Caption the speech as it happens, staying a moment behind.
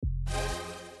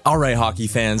All right, hockey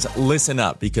fans, listen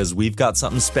up because we've got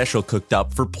something special cooked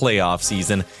up for playoff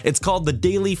season. It's called the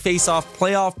Daily Face-Off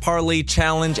Playoff Parlay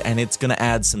Challenge, and it's going to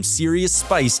add some serious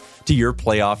spice to your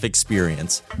playoff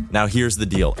experience. Now, here's the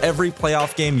deal. Every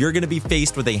playoff game, you're going to be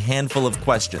faced with a handful of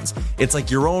questions. It's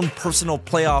like your own personal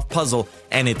playoff puzzle,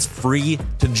 and it's free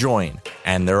to join.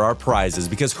 And there are prizes,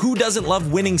 because who doesn't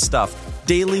love winning stuff?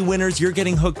 Daily winners, you're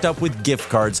getting hooked up with gift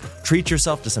cards. Treat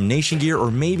yourself to some Nation gear or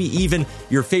maybe even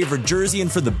your favorite jersey.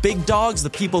 And for the big dogs, the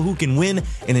people who can win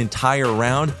an entire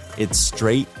round, it's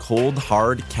straight, cold,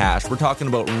 hard cash. We're talking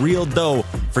about real dough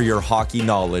for your hockey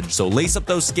knowledge. So lace up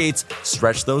those skates,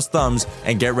 stretch those thumbs,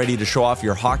 and get ready to show off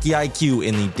your hockey IQ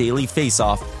in the Daily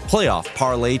Face-Off Playoff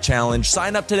Parlay Challenge.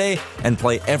 Sign up today and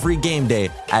play every game day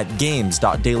at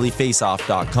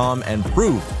games.dailyfaceoff.com and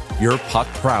prove your puck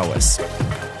prowess.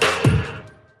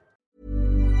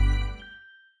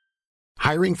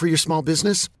 Hiring for your small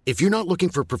business? If you're not looking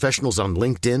for professionals on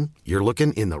LinkedIn, you're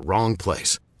looking in the wrong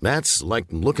place. That's like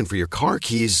looking for your car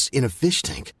keys in a fish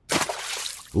tank.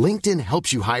 LinkedIn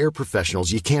helps you hire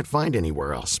professionals you can't find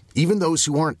anywhere else, even those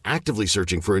who aren't actively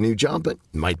searching for a new job but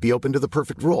might be open to the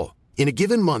perfect role. In a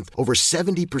given month, over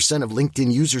 70% of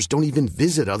LinkedIn users don't even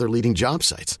visit other leading job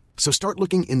sites. So start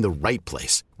looking in the right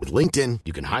place. With LinkedIn,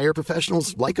 you can hire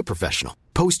professionals like a professional.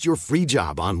 Post your free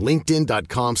job on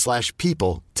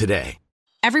linkedin.com/people today.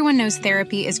 Everyone knows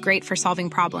therapy is great for solving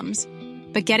problems,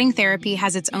 but getting therapy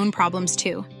has its own problems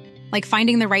too, like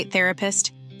finding the right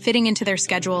therapist, fitting into their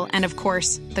schedule, and of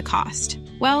course, the cost.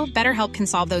 Well, BetterHelp can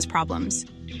solve those problems.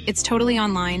 It's totally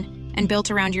online and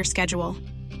built around your schedule.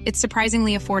 It's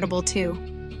surprisingly affordable too.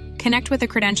 Connect with a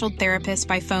credentialed therapist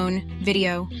by phone,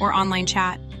 video, or online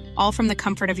chat, all from the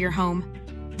comfort of your home.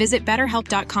 Visit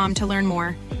BetterHelp.com to learn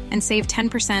more and save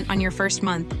 10% on your first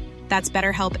month. That's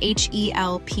BetterHelp,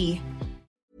 H-E-L-P.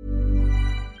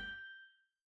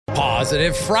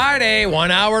 Positive Friday,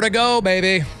 1 hour to go,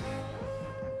 baby.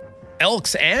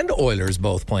 Elks and Oilers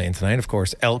both playing tonight. Of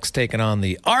course, Elks taking on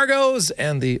the Argos,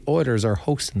 and the Oilers are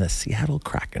hosting the Seattle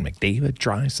Kraken. McDavid,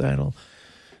 Draisaitl,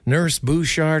 Nurse,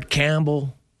 Bouchard,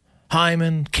 Campbell,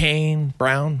 Hyman, Kane,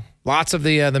 Brown. Lots of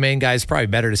the main guys. Probably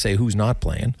better to say who's not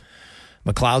playing.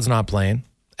 McLeod's not playing.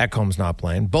 Ekholm's not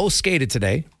playing. Both skated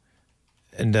today,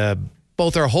 and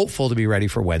both are hopeful to be ready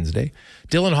for Wednesday.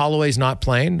 Dylan Holloway's not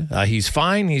playing. He's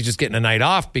fine. He's just getting a night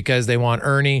off because they want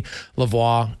Ernie,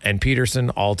 Lavoie, and Peterson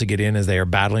all to get in as they are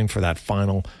battling for that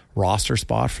final roster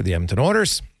spot for the Edmonton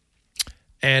Oilers.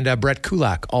 And Brett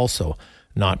Kulak also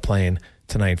not playing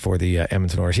tonight for the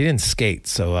Edmonton Oilers. He didn't skate.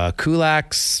 So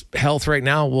Kulak's health right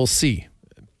now, we'll see.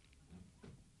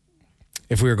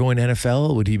 If we were going to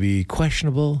NFL, would he be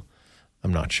questionable?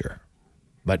 I'm not sure.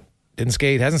 But didn't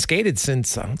skate, hasn't skated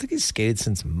since, I don't think he's skated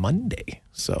since Monday.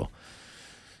 So,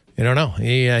 you don't know.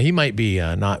 He might be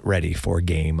not ready for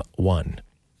game one.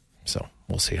 So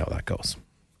we'll see how that goes.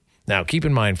 Now, keep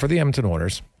in mind, for the Edmonton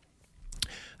Oilers,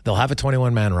 they'll have a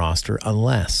 21-man roster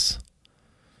unless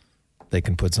they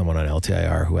can put someone on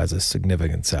LTIR who has a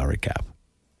significant salary cap.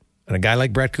 And a guy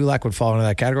like Brett Kulak would fall into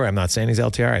that category. I'm not saying he's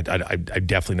LTIR. I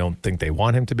definitely don't think they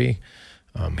want him to be.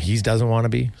 He doesn't want to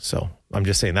be. So I'm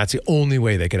just saying that's the only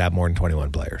way they could have more than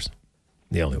 21 players.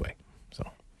 The only way. So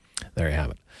there you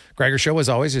have it. Gregor Show, as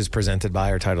always, is presented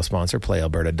by our title sponsor,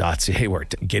 PlayAlberta.ca, where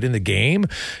to get in the game.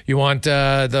 You want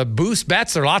the boost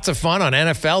bets? They're lots of fun on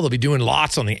NFL. They'll be doing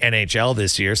lots on the NHL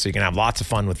this year, so you can have lots of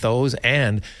fun with those.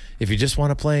 And if you just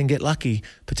want to play and get lucky,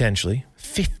 potentially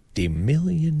 $50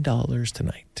 million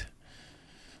tonight.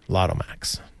 Lotto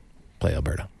Max.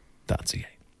 PlayAlberta.ca.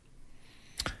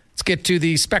 Let's get to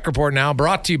the Spec Report now,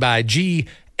 brought to you by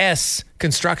GS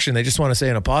Construction. They just want to say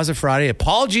on a positive Friday,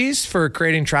 apologies for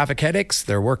creating traffic headaches.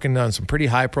 They're working on some pretty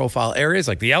high-profile areas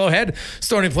like the Yellowhead,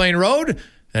 Stony Plain Road,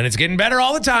 and it's getting better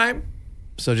all the time.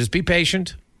 So just be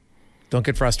patient. Don't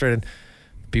get frustrated.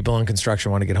 People in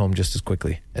construction want to get home just as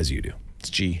quickly as you do.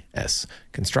 It's GS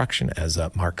Construction, as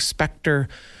Mark Spector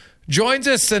joins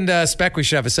us. And Spec, we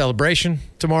should have a celebration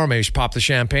tomorrow. Maybe we should pop the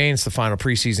champagne. It's the final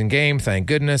preseason game. Thank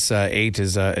goodness. 8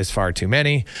 is far too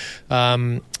many.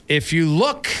 If you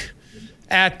look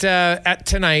at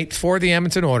tonight for the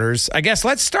Edmonton Oilers, I guess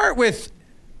let's start with,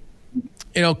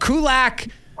 Kulak.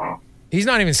 He's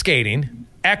not even skating.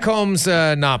 Ekholm's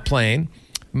not playing.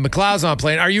 McLeod's not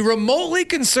playing. Are you remotely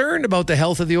concerned about the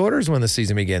health of the Oilers when the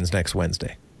season begins next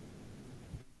Wednesday?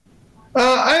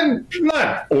 I'm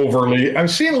not overly. I'm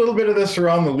seeing a little bit of this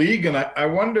around the league, and I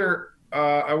wonder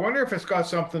if it's got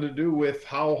something to do with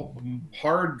how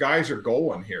hard guys are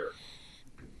going here.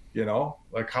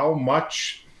 Like how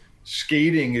much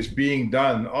skating is being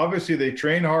done. Obviously, they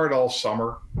train hard all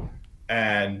summer,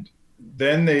 and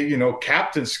then they,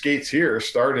 captain skates here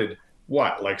started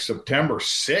like September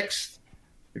 6th?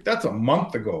 Like, that's a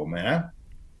month ago, man.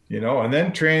 And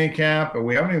then training camp, and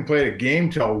we haven't even played a game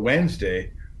till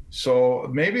Wednesday. So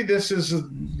maybe this is,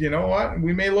 what?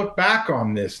 We may look back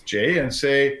on this, Jay, and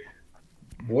say,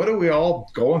 what are we all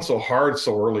going so hard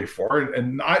so early for?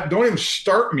 And I don't even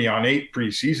start me on 8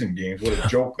 preseason games. What a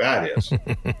joke that is.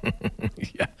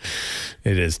 Yeah,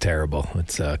 it is terrible.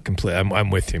 It's complete. I'm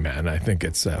with you, man. I think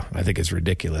it's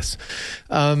ridiculous.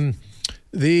 Do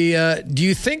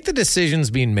you think the decision's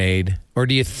being made, or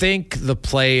do you think the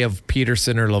play of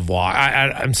Peterson or Lavoie?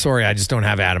 I'm sorry, I just don't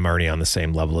have Adam Ernie on the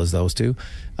same level as those two.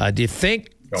 Do you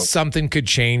think something could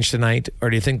change tonight, or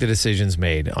do you think the decision's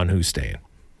made on who's staying?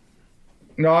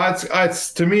 No,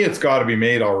 it's to me, it's got to be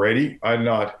made already. I'm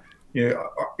not,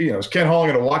 is Ken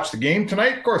Holland going to watch the game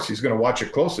tonight? Of course, he's going to watch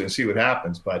it closely and see what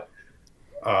happens. But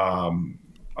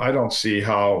I don't see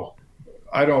how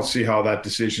that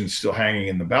decision's still hanging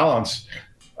in the balance,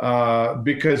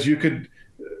 because you could,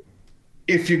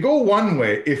 if you go one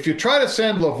way, if you try to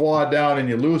send Lavoie down and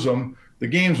you lose him, the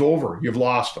game's over. You've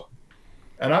lost him.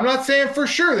 And I'm not saying for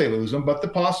sure they lose him, but the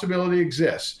possibility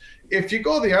exists. If you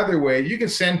go the other way, you can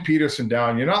send Peterson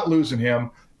down. You're not losing him.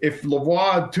 If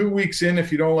Lavoie, 2 weeks in,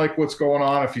 if you don't like what's going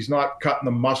on, if he's not cutting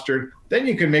the mustard, then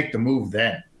you can make the move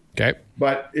then. Okay.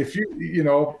 But if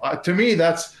to me,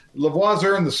 that's Lavoie's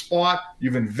earned the spot.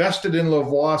 You've invested in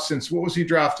Lavoie since, what was he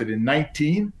drafted in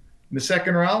 19 in the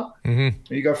second round?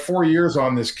 Mm-hmm. You got 4 years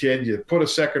on this kid. You put a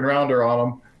second rounder on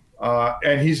him.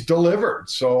 And he's delivered.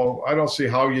 So I don't see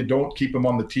how you don't keep him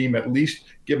on the team, at least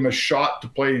give him a shot to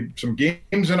play some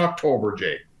games in October,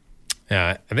 Jay.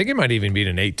 Yeah, I think it might even be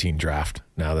an 18 draft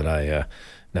now that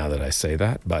I say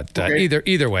that. But okay.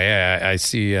 Either way, I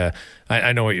see.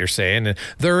 I know what you're saying. And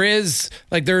there's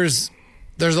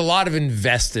a lot of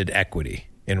invested equity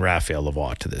in Raphael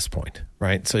Lavoie to this point,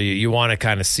 right? So you want to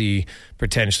kind of see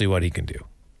potentially what he can do.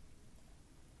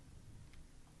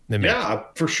 Yeah,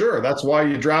 for sure. That's why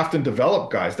you draft and develop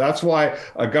guys. That's why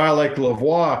a guy like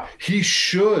Lavoie, he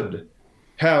should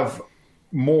have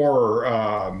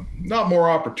more, not more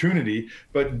opportunity,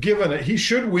 but given it, he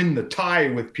should win the tie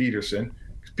with Peterson.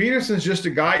 Peterson's just a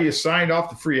guy you signed off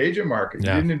the free agent market.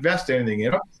 You didn't invest anything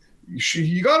in him.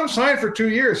 You got him signed for 2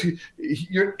 years.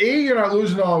 You're not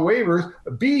losing on waivers.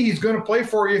 B, he's going to play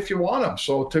for you if you want him.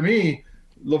 So to me,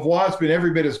 Lavoie's been every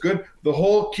bit as good. The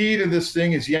whole key to this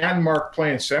thing is Janmark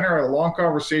playing center. I had a long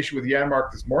conversation with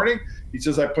Janmark this morning. He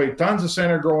says, I played tons of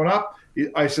center growing up. He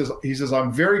says,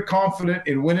 I'm very confident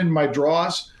in winning my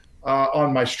draws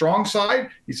on my strong side.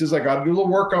 He says, I got to do a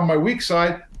little work on my weak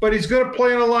side, but he's going to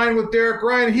play in a line with Derek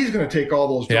Ryan, and he's going to take all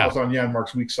those draws on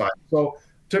Janmark's weak side. So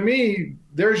to me,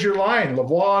 there's your line.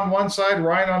 Lavoie on one side,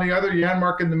 Ryan on the other,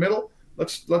 Janmark in the middle.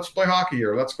 Let's play hockey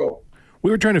here. Let's go. We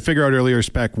were trying to figure out earlier,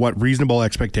 Spec, what reasonable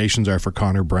expectations are for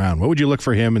Connor Brown. What would you look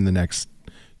for him in the next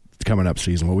coming up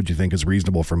season? What would you think is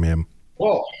reasonable from him?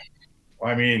 Well,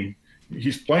 I mean,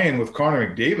 he's playing with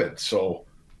Connor McDavid. So,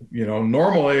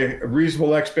 normally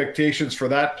reasonable expectations for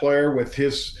that player with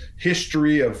his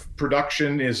history of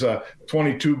production is a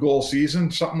 22-goal season,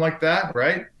 something like that,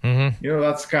 right? Mm-hmm.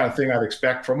 That's the kind of thing I'd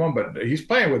expect from him. But he's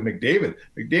playing with McDavid.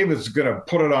 McDavid's going to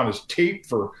put it on his tape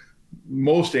for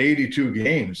most 82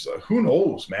 games. Who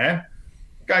knows, man?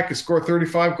 Guy could score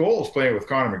 35 goals playing with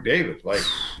Connor McDavid. Like,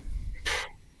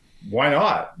 why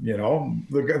not?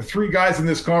 The 3 guys in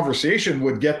this conversation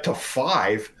would get to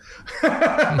 5.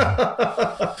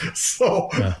 So,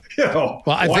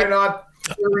 why not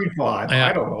 35?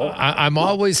 I don't know. I'm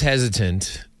always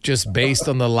hesitant, just based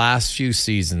on the last few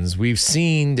seasons. We've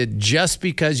seen that just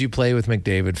because you play with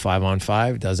McDavid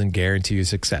 5-on-5 doesn't guarantee you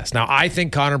success. Now, I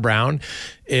think Connor Brown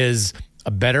is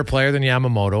a better player than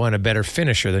Yamamoto and a better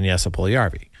finisher than Jesse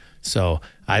Puljujärvi. So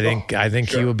I think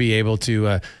sure. He will be able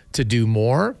to do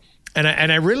more. And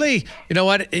I really, you know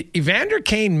what, Evander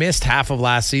Kane missed half of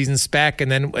last season's Spec,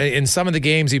 and then in some of the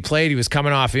games he played, he was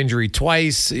coming off injury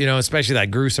twice, especially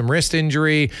that gruesome wrist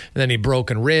injury, and then he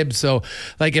broken ribs. So,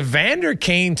 like, Evander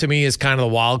Kane to me is kind of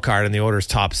the wild card in the Oilers'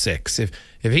 top 6. If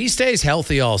he stays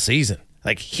healthy all season,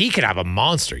 like, he could have a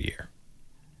monster year.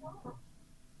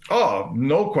 Oh,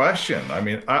 no question. I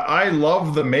mean, I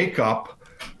love the makeup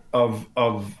of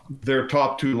their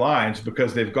top 2 lines,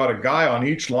 because they've got a guy on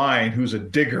each line who's a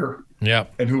digger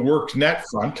and who works net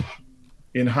front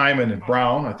in Hyman and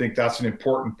Brown. I think that's an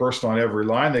important person on every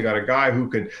line. They got a guy who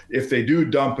could, if they do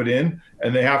dump it in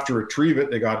and they have to retrieve it,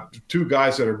 they got 2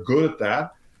 guys that are good at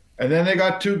that. And then they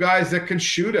got 2 guys that can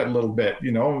shoot it a little bit.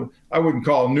 I wouldn't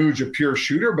call Nuge a pure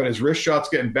shooter, but his wrist shot's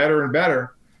getting better and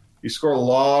better. He scored a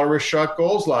lot of wrist shot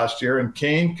goals last year, and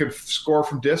Kane could score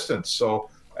from distance. So,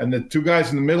 and the 2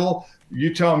 guys in the middle,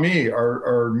 You tell me,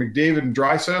 are McDavid and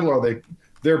Draisaitl,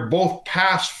 they're both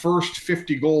past first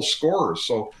 50 goal scorers.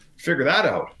 So figure that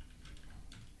out.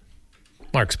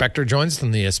 Mark Spector joins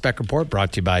from the Spec Report,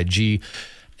 brought to you by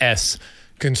GS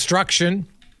Construction.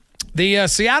 The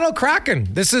Seattle Kraken.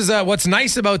 This is what's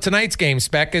nice about tonight's game,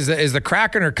 Spec, is the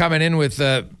Kraken are coming in with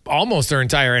almost their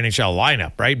entire NHL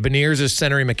lineup, right? Beniers is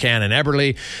centering McCann and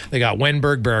Eberle. They got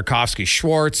Wenberg, Burakovsky,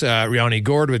 Schwartz, Rioni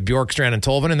Gord with Bjorkstrand and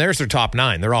Tolvanen, and there's their top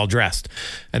 9. They're all dressed.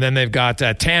 And then they've got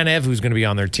Tanev, who's going to be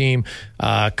on their team,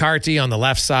 Carty on the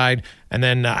left side, and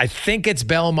then I think it's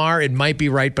Belmar. It might be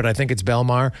right, but I think it's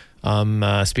Belmar.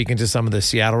 Speaking to some of the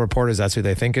Seattle reporters, that's who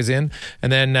they think is in.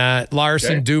 And then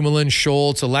Larson, Dumoulin,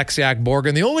 Schultz, Alexiak,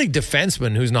 Borgen. The only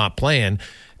defenseman who's not playing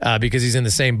because he's in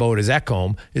the same boat as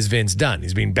Ekholm is Vince Dunn.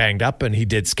 He's been banged up and he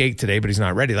did skate today, but he's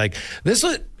not ready. Like this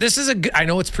is a good, I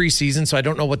know it's preseason, so I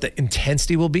don't know what the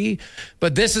intensity will be,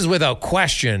 but this is without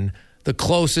question the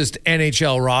closest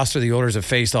NHL roster the Oilers have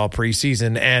faced all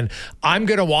preseason. And I'm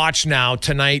going to watch now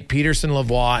tonight Peterson,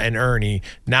 Lavoie, and Ernie,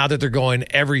 now that they're going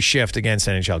every shift against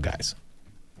NHL guys.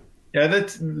 Yeah,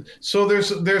 so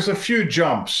there's a few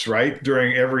jumps, right,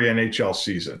 during every NHL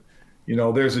season. You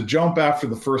know, there's a jump after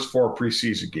the first 4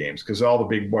 preseason games because all the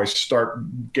big boys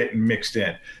start getting mixed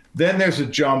in. Then there's a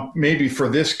jump maybe for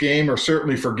this game or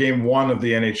certainly for game 1 of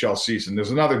the NHL season.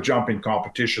 There's another jump in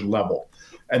competition level.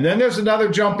 And then there's another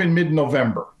jump in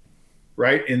mid-November,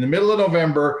 right? In the middle of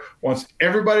November, once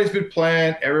everybody's been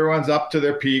playing, everyone's up to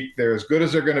their peak, they're as good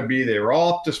as they're going to be, they're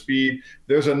all up to speed,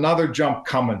 there's another jump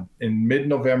coming in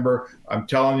mid-November. I'm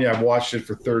telling you, I've watched it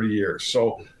for 30 years.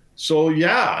 So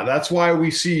yeah, that's why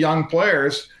we see young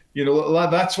players. You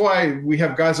know, that's why we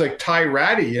have guys like Ty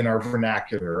Ratty in our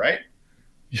vernacular, right?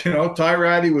 You know, Ty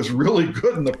Ratty was really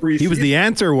good in the preseason. He was the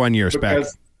answer one year, Spec.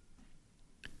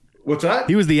 What's that?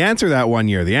 He was the answer that one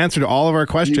year. The answer to all of our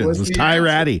questions was Ty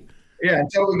Ratty. Yeah,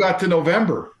 until we got to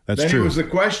November. That's then true. He was the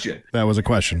question. That was a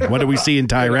question. What did we see in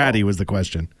Ty Ratty was the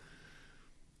question.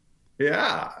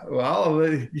 Yeah, well,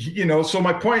 you know, so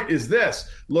my point is this.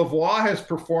 Lavoie has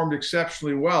performed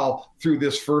exceptionally well through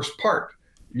this first part.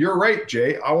 You're right,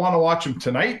 Jay. I want to watch him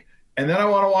tonight, and then I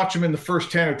want to watch him in the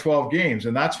first 10 or 12 games.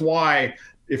 And that's why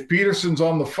if Peterson's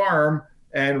on the farm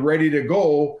and ready to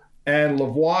go, and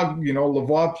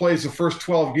Lavoie plays the first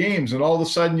 12 games, and all of a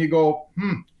sudden you go,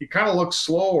 he kind of looks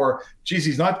slow, or, geez,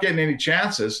 he's not getting any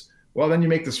chances. Well, then you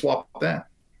make the swap then.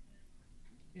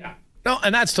 Yeah. No,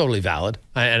 and that's totally valid.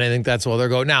 And I think that's where they're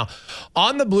going. Now,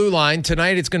 on the blue line,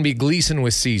 tonight it's going to be Gleason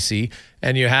with Ceci,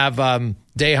 and you have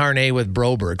Desharnais with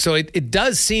Broberg. So it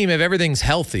does seem, if everything's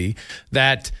healthy,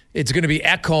 that it's going to be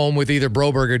Ekholm with either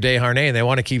Broberg or Desharnais, and they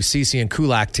want to keep Ceci and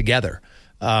Kulak together.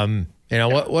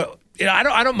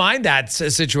 I don't mind that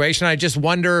situation. I just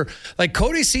wonder, like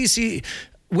Cody Ceci,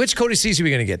 which Cody Ceci are we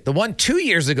going to get? The one 2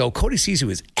 years ago, Cody Ceci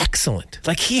was excellent.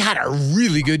 Like he had a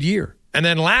really good year. And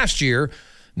then last year,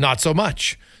 not so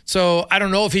much. So I don't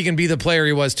know if he can be the player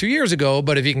he was 2 years ago,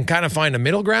 but if he can kind of find a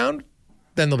middle ground,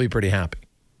 then they'll be pretty happy.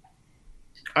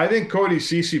 I think Cody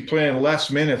Ceci playing less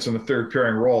minutes in the third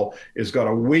pairing role has got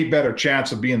a way better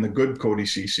chance of being the good Cody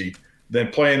Ceci than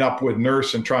playing up with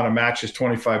Nurse and trying to match his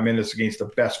 25 minutes against the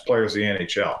best players in the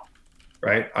NHL,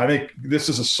 right? I think this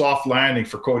is a soft landing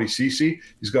for Cody Ceci.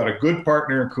 He's got a good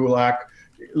partner in Kulak.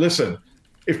 Listen,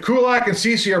 if Kulak and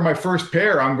Ceci are my first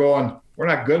pair, I'm going, we're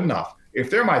not good enough. If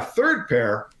they're my third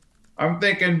pair, I'm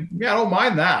thinking, yeah, I don't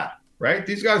mind that, right?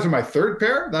 These guys are my third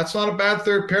pair. That's not a bad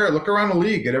third pair. Look around the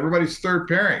league at everybody's third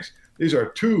pairings. These are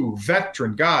 2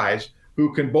 veteran guys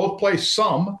who can both play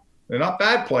some. They're not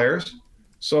bad players.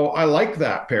 So I like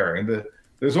that pairing.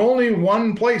 There's only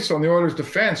one place on the Oilers'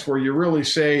 defense where you really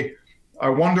say, I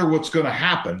wonder what's going to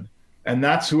happen. And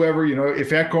that's whoever, you know, if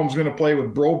Ekholm's going to play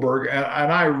with Broberg.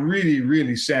 And I really,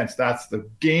 really sense that's the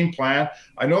game plan.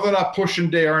 I know they're not pushing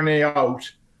Desharnais out,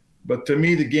 but to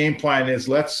me, the game plan is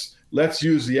let's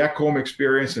use the Ekholm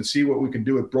experience and see what we can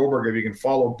do with Broberg if he can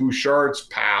follow Bouchard's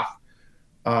path.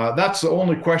 That's the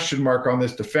only question mark on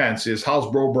this defense is how's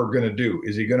Broberg going to do?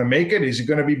 Is he going to make it? Is he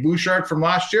going to be Bouchard from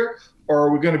last year? Or are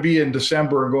we going to be in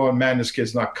December and going, man, this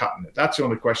kid's not cutting it? That's the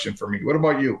only question for me. What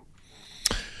about you?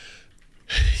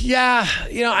 Yeah,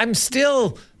 you know, I'm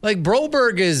still, like,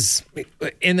 Broberg is,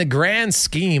 in the grand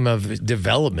scheme of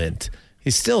development,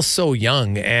 he's still so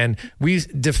young. And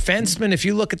defensemen, if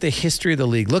you look at the history of the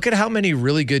league, look at how many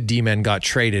really good D-men got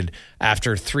traded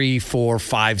after 3, 4,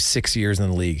 5, 6 years in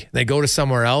the league. They go to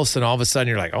somewhere else, and all of a sudden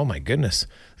you're like, oh my goodness,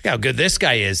 look how good this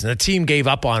guy is. And the team gave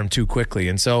up on him too quickly.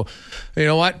 And so, you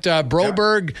know what,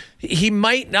 Broberg, he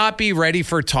might not be ready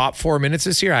for top 4 minutes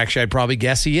this year. Actually, I'd probably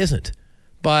guess he isn't.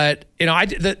 But,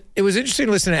 it was interesting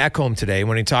to listen to Ekholm today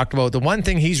when he talked about the one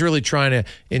thing he's really trying to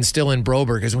instill in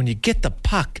Broberg is when you get the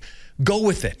puck, go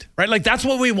with it, right? Like, that's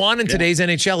what we want in today's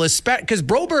NHL, because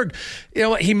Broberg,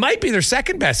 he might be their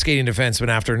second best skating defenseman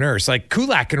after Nurse. Like,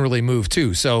 Kulak can really move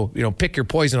too. So, pick your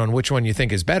poison on which one you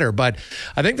think is better. But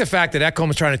I think the fact that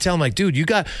Ekholm is trying to tell him, like, dude,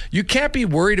 you can't be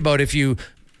worried about if you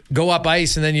go up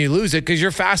ice and then you lose it because you're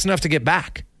fast enough to get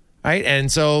back. Right.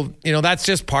 And so, that's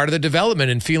just part of the development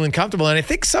and feeling comfortable. And I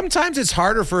think sometimes it's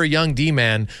harder for a young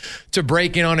D-man to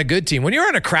break in on a good team. When you're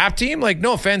on a crap team, like,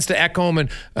 no offense to Ekholm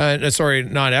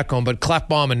and, not Ekholm, but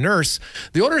Klefbom and Nurse,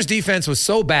 the Oilers' defense was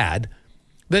so bad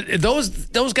that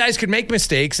those guys could make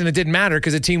mistakes and it didn't matter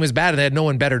because the team was bad and they had no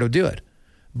one better to do it.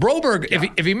 Broberg,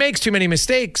 if he makes too many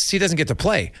mistakes, he doesn't get to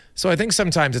play. So I think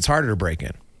sometimes it's harder to break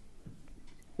in.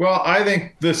 Well, I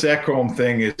think this Ekholm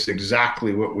thing is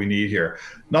exactly what we need here.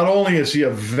 Not only is he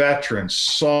a veteran,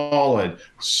 solid,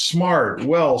 smart,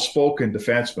 well-spoken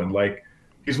defenseman, like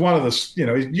he's one of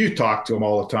the, you talk to him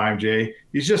all the time, Jay.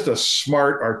 He's just a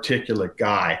smart, articulate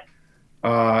guy.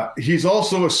 He's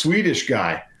also a Swedish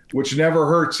guy, which never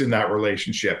hurts in that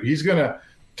relationship.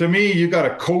 To me, you got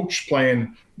a coach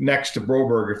playing next to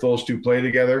Broberg if those two play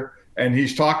together. And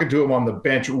he's talking to him on the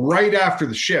bench right after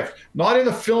the shift, not in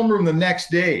the film room the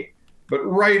next day, but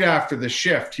right after the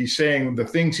shift. He's saying the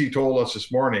things he told us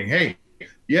this morning. Hey,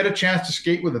 you had a chance to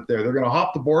skate with it there. They're going to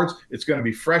hop the boards. It's going to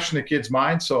be fresh in the kid's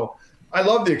mind. So I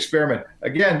love the experiment.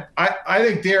 Again, I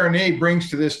think Darnay brings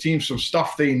to this team some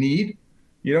stuff they need.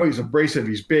 He's abrasive.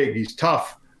 He's big. He's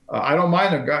tough. I don't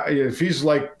mind a guy. If he's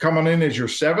like coming in as your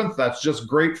seventh, that's just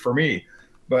great for me.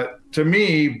 But to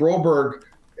me, Broberg,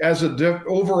 as an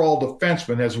overall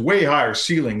defenseman, has way higher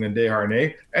ceiling than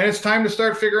Desharnais, and it's time to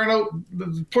start figuring out,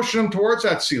 pushing him towards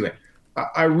that ceiling.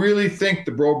 I really think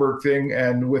the Broberg thing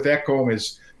and with Ekholm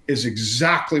is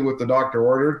exactly what the doctor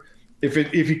ordered. If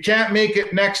he can't make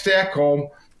it next to Ekholm,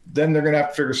 then they're going to have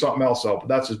to figure something else out. But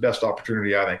that's his best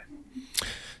opportunity, I think.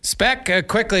 Spec,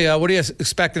 quickly, what are you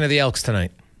expecting of the Elks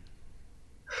tonight?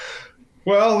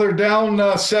 Well, they're down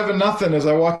 7-0 as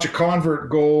I watch a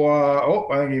convert go.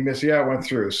 I think he missed. Yeah, it went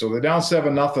through. So they're down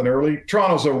 7-0 early.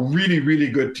 Toronto's a really, really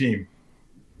good team.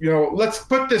 Let's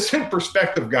put this in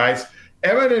perspective, guys.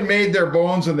 Edmonton made their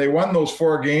bones and they won those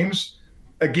 4 games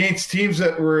against teams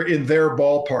that were in their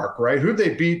ballpark, right? Who'd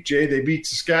they beat, Jay? They beat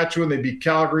Saskatchewan. They beat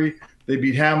Calgary. They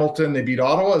beat Hamilton. They beat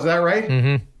Ottawa. Is that right?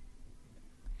 Mm-hmm.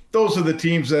 Those are the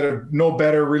teams that are no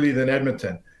better, really, than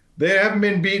Edmonton. They haven't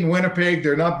been beating Winnipeg.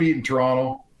 They're not beating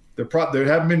Toronto. They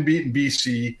haven't been beating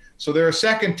BC. So they're a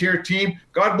second-tier team.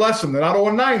 God bless them. They're not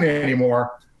 0-9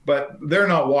 anymore, but they're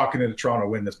not walking into Toronto to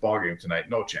win this ballgame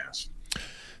tonight. No chance.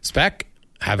 Spec,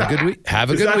 have a good week. Have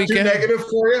a good weekend. Is that too negative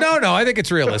for you? No, I think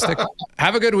it's realistic.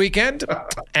 Have a good weekend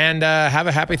and have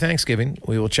a happy Thanksgiving.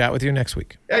 We will chat with you next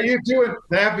week. Yeah, you too.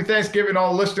 And happy Thanksgiving,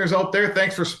 all the listeners out there.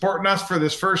 Thanks for supporting us for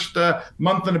this first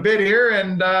month and a bit here.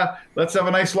 And let's have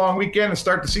a nice long weekend and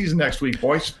start the season next week,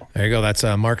 boys. There you go. That's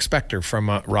Mark Spector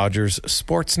from Rogers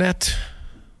Sportsnet.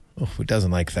 Oh, who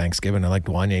doesn't like Thanksgiving? I like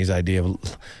Wanyé's idea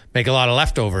of make a lot of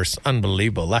leftovers.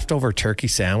 Unbelievable. Leftover turkey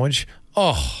sandwich.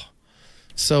 Oh,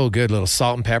 so good. Little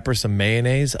salt and pepper, some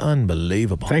mayonnaise.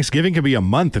 Unbelievable. Thanksgiving could be a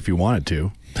month if you wanted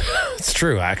to. It's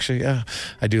true, actually. Yeah,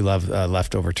 I do love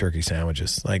leftover turkey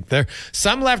sandwiches. Like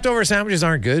some leftover sandwiches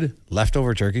aren't good.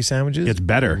 Leftover turkey sandwiches, it's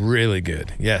better. Really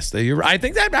good. Yes, I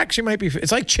think that actually might be.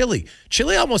 It's like chili.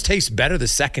 Chili almost tastes better the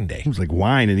second day. It's like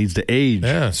wine. It needs to age.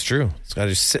 Yeah, it's true. It's got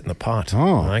to just sit in the pot.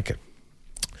 Oh, I like it.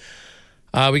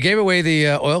 We gave away the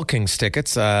Oil Kings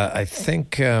tickets. I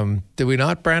think did we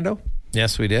not, Brando?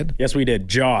 Yes, we did. Yes, we did.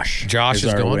 Josh is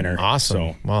our going. winner.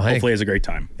 Awesome. So well, hey, hopefully, it's a great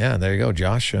time. Yeah, there you go,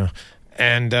 Josh.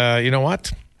 And you know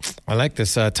what? I like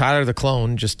this. Tyler the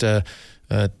Clone just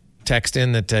text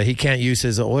in that he can't use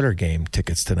his Oiler game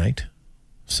tickets tonight.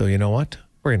 So you know what?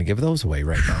 We're going to give those away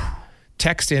right now.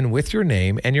 Text in with your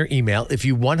name and your email if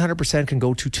you 100% can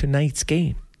go to tonight's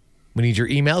game. We need your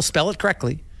email. Spell it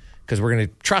correctly because we're going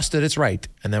to trust that it's right.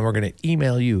 And then we're going to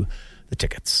email you the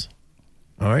tickets.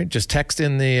 All right, just text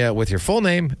in with your full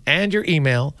name and your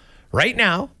email right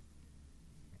now.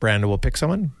 Brandon will pick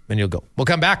someone, and you'll go. We'll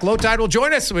come back. Low Tide will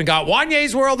join us. We got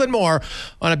Wanyé's World and more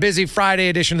on a busy Friday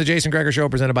edition of the Jason Gregor Show,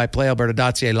 presented by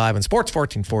PlayAlberta.ca, live on Sports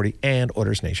 1440 and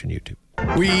Oilers Nation YouTube.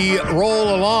 We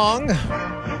roll along.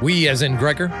 We, as in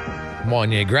Gregor,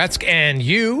 Wanyé Gretzky, and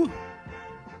you.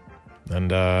 And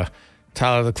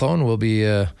Tyler the Clone will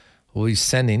be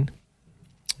sending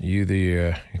you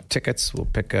the tickets. We'll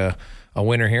pick a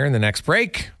winner here in the next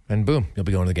break, and boom, you'll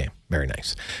be going to the game. Very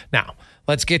nice. Now,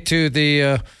 let's get to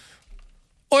the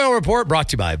Oil Report, brought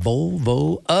to you by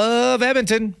Volvo of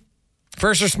Edmonton.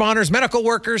 First responders, medical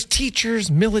workers, teachers,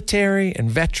 military,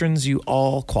 and veterans, you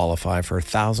all qualify for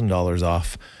 $1,000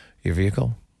 off your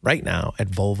vehicle right now at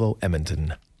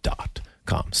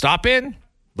volvoedmonton.com. Stop in,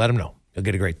 let them know. You'll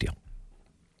get a great deal.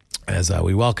 As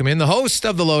we welcome in the host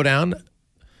of The Lowdown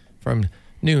from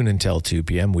noon until 2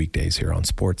 p.m. weekdays here on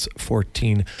Sports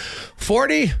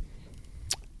 1440.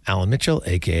 Alan Mitchell,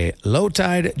 a.k.a. Low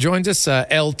Tide, joins us.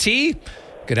 LT,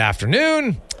 good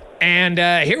afternoon. And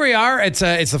here we are. It's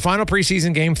the final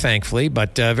preseason game, thankfully,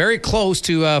 but very close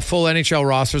to full NHL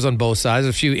rosters on both sides.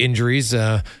 A few injuries.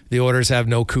 The Oilers have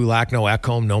no Kulak, no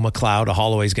Ekholm, no McLeod.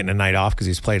 Holloway's getting a night off because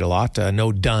he's played a lot.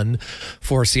 No Dunn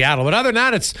for Seattle. But other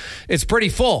than that, it's pretty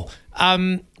full.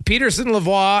 Peterson,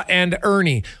 Lavoie, and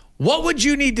Ernie. What would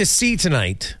you need to see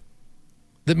tonight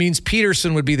that means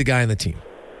Peterson would be the guy on the team?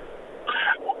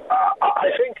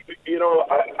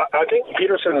 I think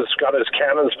Peterson's got his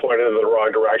cannons pointed in the wrong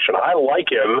direction. I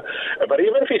like him, but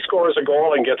even if he scores a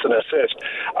goal and gets an assist,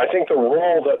 I think the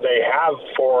role that they have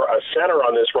for a center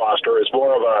on this roster is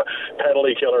more of a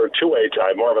penalty killer two-way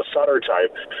type, more of a Sutter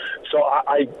type. So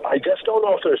I just don't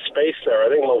know if there's space there. I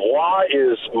think Lavoie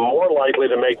is more likely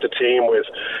to make the team with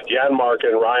Janmark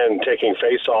and Ryan taking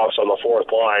face-offs on the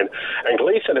fourth line. And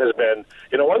Gleason has been,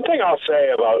 one thing I'll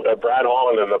say about Brad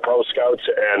Holland and the pro scouts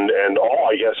and all,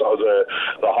 I guess, of the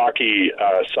hockey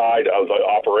side of the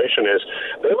operation is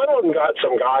they went out and got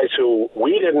some guys who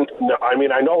we didn't. I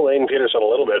mean, I know Lane Peterson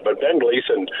a little bit, but Ben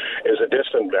Gleason is a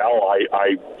distant bell.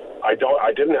 I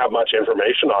didn't have much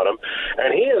information on him,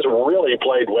 and he has really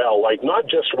played well. Like, not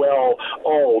just well,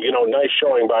 nice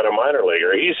showing by the minor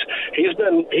leaguer. He's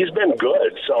been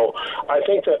good. So I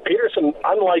think that Peterson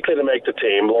unlikely to make the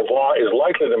team. Lavoie is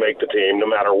likely to make the team no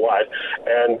matter what.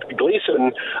 And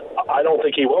Gleason, I don't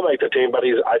think he will make the team, but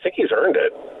I think he's earned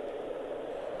it.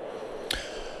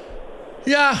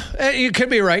 Yeah, you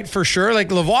could be right for sure. Like,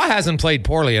 Lavoie hasn't played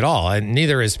poorly at all, and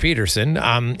neither has Peterson.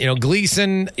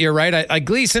 Gleason, you're right.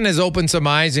 Gleason has opened some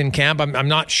eyes in camp. I'm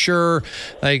not sure.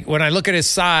 Like, when I look at his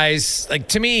size, like,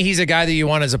 to me, he's a guy that you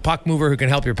want as a puck mover who can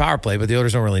help your power play, but the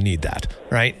Oilers don't really need that,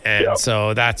 right? And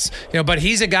so that's, but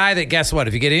he's a guy that, guess what?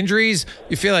 If you get injuries,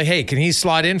 you feel like, hey, can he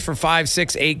slot in for 5,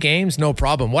 6, 8 games? No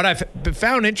problem. What I've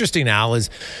found interesting, Al,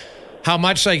 is how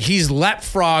much he's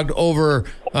leapfrogged over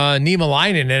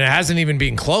Niemelainen, and it hasn't even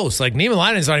been close. Like,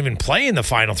 Niemelainen's not even playing the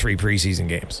final 3 preseason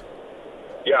games.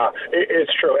 Yeah, it's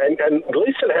true. And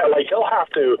Gleason, he'll have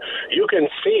to. You can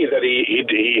see that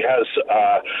he has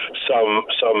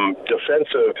some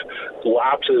defensive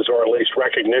lapses, or at least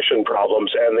recognition problems.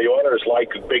 And the Oilers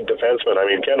like big defensemen. I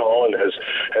mean, Ken Holland has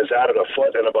added a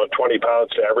foot and about 20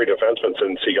 pounds to every defenseman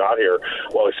since he got here.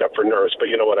 Well, except for Nurse, but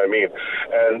you know what I mean.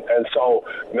 And so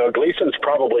Gleason's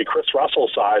probably Chris Russell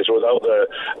size without the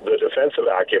defensive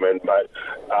acumen. But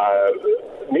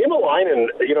Niemelainen,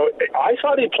 I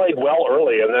thought he played well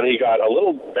early, and then he got a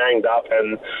little banged up,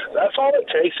 and that's all it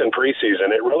takes in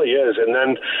preseason. It really is. And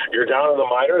then you're down in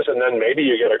the minors, and then maybe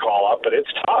you get a call up, but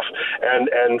it's tough. And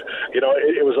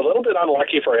it was a little bit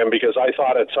unlucky for him, because I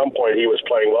thought at some point he was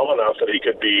playing well enough that he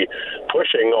could be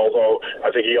pushing, although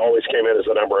I think he always came in as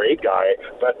the number 8 guy.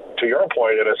 But to your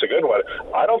point, and it's a good one,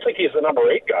 I don't think he's the number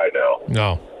 8 guy now.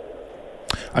 No.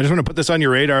 I just want to put this on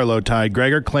your radar, Low Tide.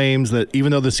 Gregor claims that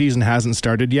even though the season hasn't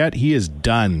started yet, he is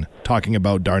done talking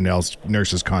about Darnell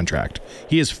Nurse's contract.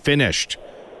 He is finished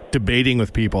debating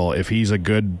with people if he's a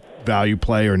good value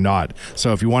play or not.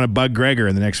 So if you want to bug Gregor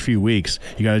in the next few weeks,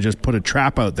 you got to just put a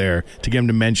trap out there to get him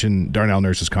to mention Darnell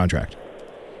Nurse's contract.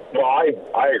 Well,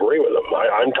 I agree with him.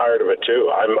 I'm tired of it too.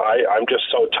 I'm just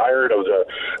so tired of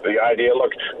the idea.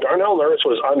 Look, Darnell Nurse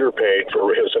was underpaid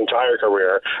for his entire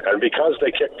career, and because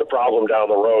they kicked the problem down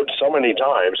the road so many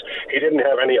times, he didn't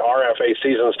have any RFA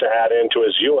seasons to add into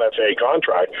his UFA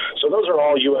contract. So those are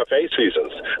all UFA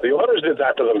seasons. The Oilers did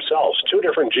that to themselves. 2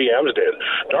 different GMs did.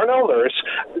 Darnell Nurse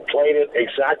played it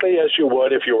exactly as you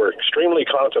would if you were extremely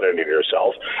confident in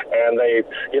yourself, and they,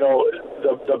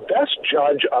 the best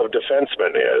judge of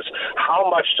defensemen is how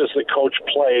much does the coach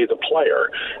play the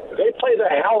player. They play the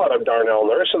hell out of Darnell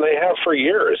Nurse, and they have for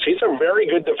years. He's a very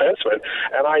good defenseman,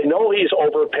 and I know he's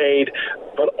overpaid,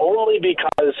 but only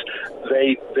because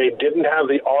they didn't have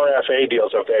the RFA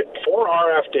deals. If they had 4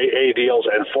 RFA deals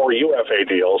and 4 UFA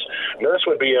deals, Nurse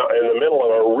would be in the middle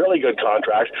of a really good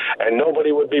contract, and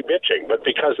nobody would be bitching. But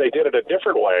because they did it a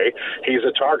different way, he's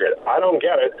a target. I don't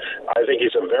get it. I think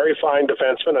he's a very fine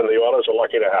defenseman, and the Oilers are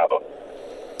lucky to have him.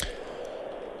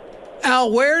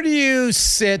 Al, where do you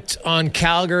sit on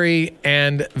Calgary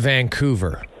and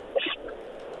Vancouver?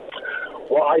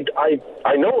 Well,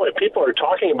 I know that people are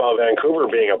talking about Vancouver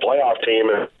being a playoff team,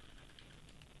 and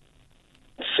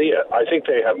see it. I think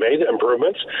they have made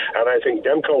improvements, and I think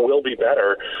Demko will be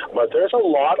better. But there's a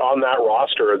lot on that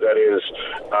roster that is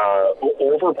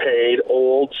overpaid,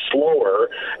 old, slower,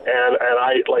 and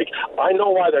I know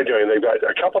why they're doing it. They've got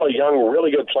a couple of young, really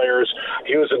good players,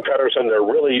 Hughes and Pettersson. They're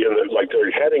really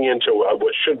they're heading into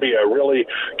what should be a really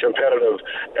competitive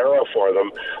era for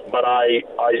them. But I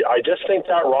just think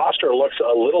that roster looks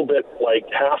a little bit like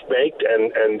half-baked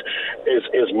and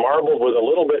is marbled with a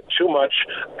little bit too much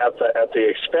at the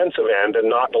expensive end and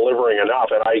not delivering enough.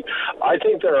 And I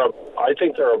think they're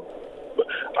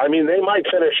they might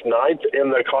finish ninth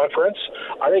in the conference.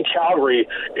 I think Calgary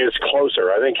is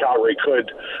closer. I think Calgary could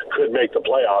make the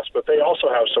playoffs, but they also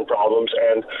have some problems,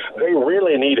 and they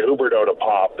really need Huberdeau to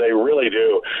pop. They really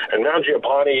do. And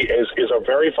Mangiapane is a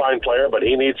very fine player, but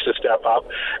he needs to step up.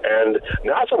 And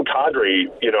Nazem Kadri,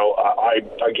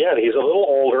 he's a little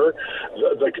older.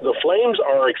 The Flames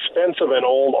are expensive and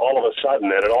old all of a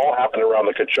sudden, and it all happened around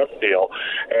the Tkachuk deal.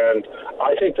 And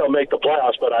I think they'll make the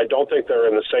playoffs, but I don't think they're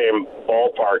in the same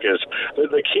ballpark as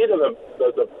the key to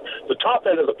the top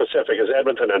end of the Pacific is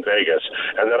Edmonton and Vegas,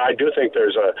 and then I do think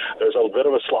there's a bit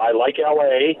of a slide like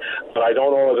LA, but I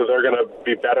don't know whether they're going to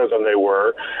be better than they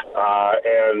were.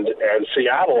 And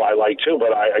Seattle I like too,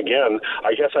 but I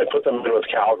guess I put them in with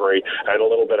Calgary and a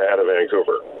little bit ahead of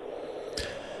Vancouver.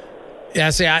 Yeah,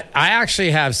 see, I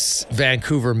actually have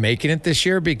Vancouver making it this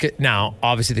year because now,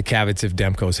 obviously, the caveats if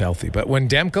Demko's healthy. But when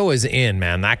Demko is in,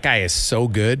 man, that guy is so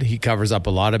good. He covers up a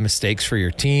lot of mistakes for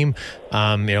your team.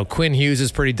 Quinn Hughes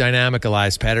is pretty dynamic.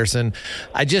 Elias Pettersson.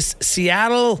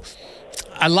 Seattle,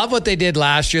 I love what they did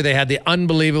last year. They had the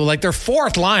unbelievable, their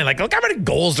fourth line. Look how many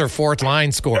goals their fourth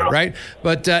line scored, right?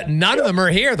 But none of them are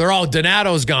here. They're all,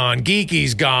 Donato's gone,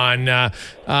 Geeky's gone,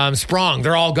 Sprong.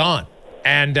 They're all gone.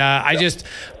 And I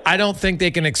don't think they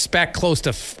can expect close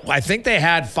to, I think they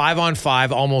had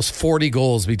 5-on-5, almost 40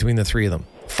 goals between the three of them.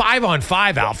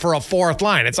 5-on-5 out for a fourth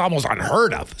line. It's almost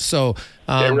unheard of. So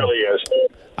it really is.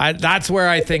 That's where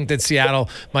I think that Seattle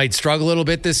might struggle a little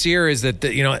bit this year is that,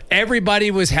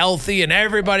 everybody was healthy and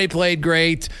everybody played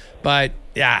great. But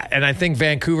yeah, and I think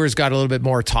Vancouver's got a little bit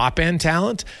more top end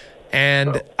talent.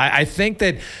 And I think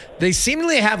that they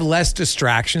seemingly have less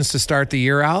distractions to start the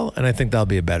year out, and I think that'll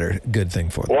be a good thing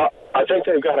for them. Well, I think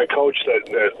they've got a coach that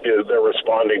they're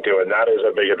responding to, and that is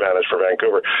a big advantage for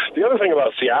Vancouver. The other thing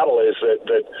about Seattle is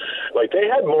that they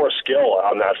had more skill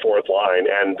on that fourth line,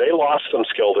 and they lost some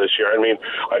skill this year. I mean,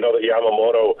 I know that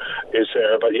Yamamoto is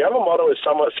there, but Yamamoto is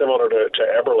somewhat similar to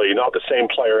Eberle. Not the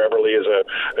same player. Eberle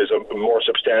is a more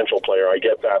substantial player. I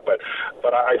get that, but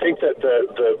I think that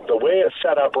the way it's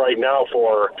set up right now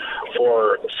for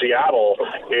Seattle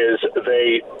is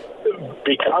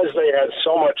because they had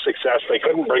so much success, they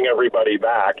couldn't bring everybody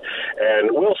back, and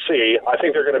we'll see. I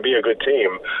think they're going to be a good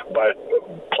team, but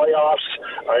playoffs,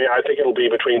 I think it'll be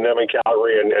between them and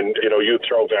Calgary, and you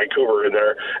throw Vancouver in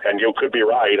there, and you could be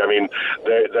right. I mean,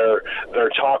 they're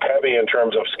top heavy in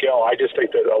terms of skill. I just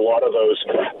think that a lot of the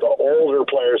older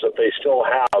players that they still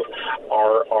have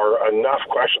are enough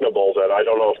questionable that I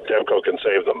don't know if Demko can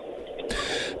save them.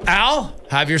 Al,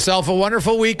 have yourself a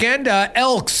wonderful weekend.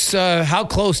 Elks, how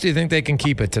close do you think they can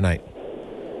keep it tonight?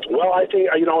 Well, I think,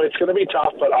 it's going to be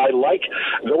tough, but I like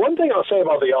the one thing I'll say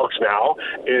about the Elks now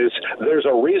is there's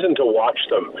a reason to watch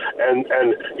them. And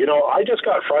I just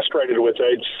got frustrated with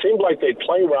it. It seemed like they'd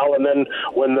play well, and then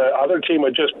when the other team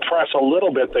would just press a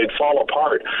little bit, they'd fall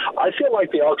apart. I feel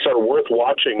like the Elks are worth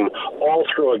watching all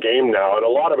through a game now, and a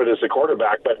lot of it is the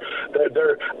quarterback, but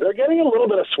they're getting a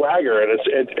little bit of swagger, and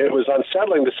it was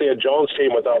unsettling to see a Jones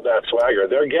team without that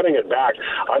swagger. They're getting it back.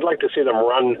 I'd like to see them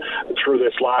run through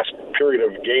this last period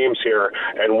of games here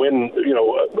and win,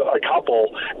 a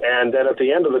couple, and then at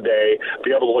the end of the day,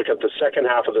 be able to look at the second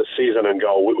half of the season and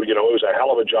go, it was a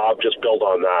hell of a job. Just build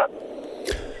on that.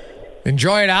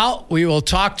 Enjoy it, Al. We will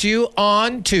talk to you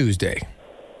on Tuesday.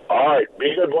 All right.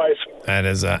 Be good, boys. That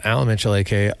is Alan Mitchell,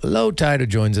 a.k.a. Low Tide, who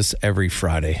joins us every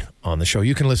Friday on the show.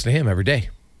 You can listen to him every day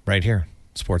right here,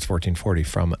 Sports 1440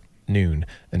 from noon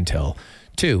until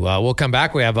 2. We'll come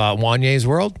back. We have Wanye's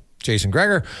World. Jason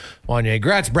Gregor, Wanye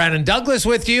Gretz, Brandon Douglas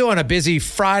with you on a busy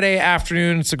Friday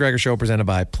afternoon. It's the Gregor Show presented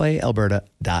by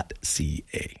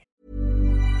PlayAlberta.ca.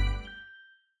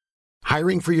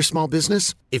 Hiring for your small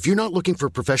business? If you're not looking for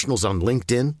professionals on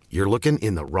LinkedIn, you're looking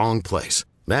in the wrong place.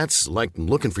 That's like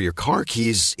looking for your car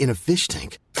keys in a fish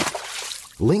tank.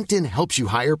 LinkedIn helps you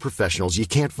hire professionals you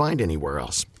can't find anywhere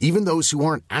else, even those who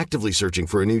aren't actively searching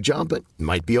for a new job but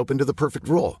might be open to the perfect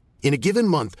role. In a given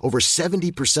month, over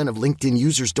 70% of LinkedIn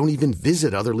users don't even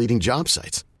visit other leading job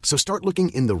sites. So start looking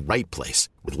in the right place.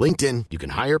 With LinkedIn, you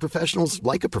can hire professionals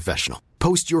like a professional.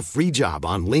 Post your free job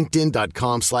on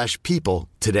linkedin.com/people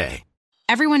today.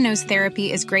 Everyone knows therapy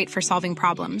is great for solving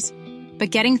problems,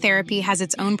 but getting therapy has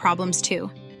its own problems too,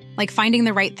 like finding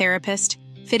the right therapist,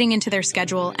 fitting into their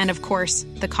schedule, and of course,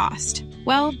 the cost.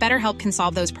 Well, BetterHelp can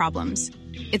solve those problems.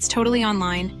 It's totally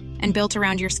online and built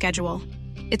around your schedule.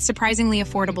 It's surprisingly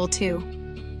affordable too.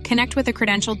 Connect with a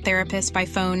credentialed therapist by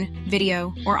phone,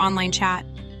 video, or online chat,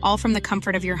 all from the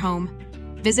comfort of your home.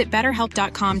 Visit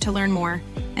BetterHelp.com to learn more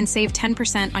and save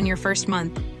 10% on your first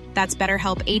month. That's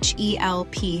BetterHelp,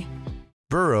 H-E-L-P.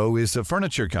 Burrow is a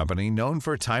furniture company known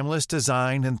for timeless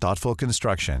design and thoughtful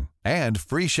construction, and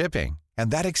free shipping,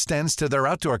 and that extends to their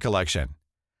outdoor collection.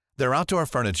 Their outdoor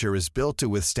furniture is built to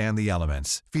withstand the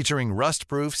elements, featuring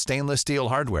rust-proof stainless steel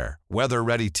hardware,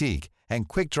 weather-ready teak, and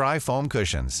quick-dry foam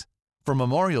cushions. For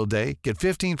Memorial Day, get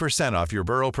 15% off your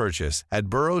Burrow purchase at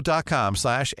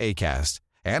burrow.com/ACAST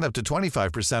and up to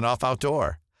 25% off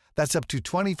outdoor. That's up to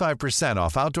 25%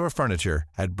 off outdoor furniture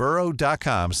at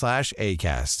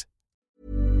burrow.com/ACAST.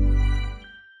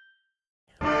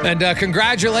 And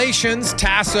congratulations,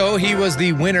 Tasso. He was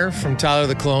the winner from Tyler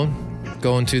the Clone,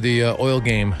 going to the Oil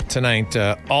game tonight.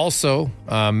 Also,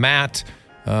 Matt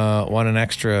won an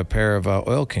extra pair of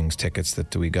Oil Kings tickets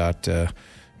that we got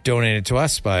donated to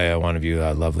us by one of you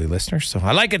lovely listeners. So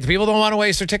I like it. People don't want to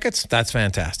waste their tickets. That's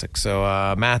fantastic.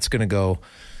 So Matt's going to go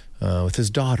with his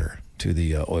daughter to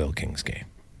the Oil Kings game.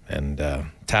 And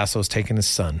Tasso's taking his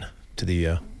son to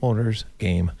the Oilers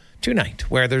game tonight,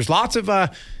 where there's lots of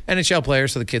NHL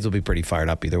players, so the kids will be pretty fired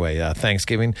up either way.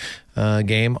 Thanksgiving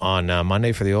game on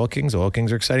Monday for the Oil Kings. The Oil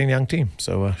Kings are an exciting young team,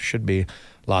 so should be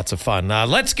lots of fun.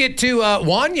 Let's get to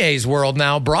Wanye's World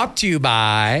now, brought to you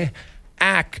by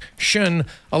Action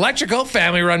Electrical,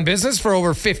 family-run business for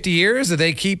over 50 years.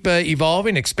 They keep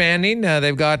evolving, expanding.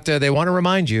 They want to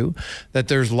remind you that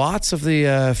there's lots of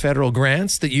the federal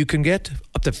grants that you can get,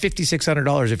 up to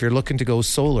 $5,600 if you're looking to go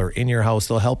solar in your house.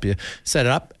 They'll help you set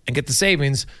it up and get the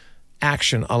savings.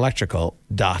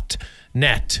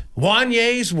 ActionElectrical.net.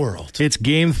 Wanye's World. It's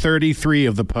game 33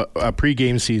 of the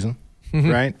pregame season. Mm-hmm.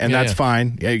 Right? And that's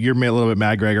fine. You're a little bit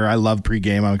mad, Gregor. I love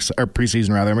pregame, or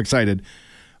preseason rather. I'm excited.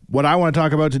 What I want to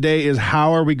talk about today is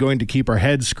how are we going to keep our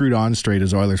heads screwed on straight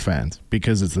as Oilers fans?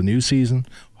 Because it's the new season,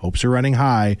 hopes are running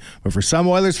high, but for some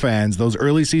Oilers fans, those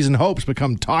early season hopes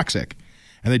become toxic,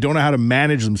 and they don't know how to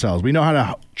manage themselves. We know how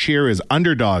to cheer as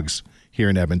underdogs here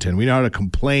in Edmonton. We know how to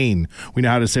complain. We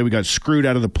know how to say we got screwed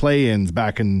out of the play-ins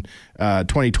back in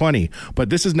 2020. But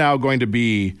this is now going to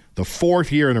be the fourth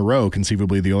year in a row,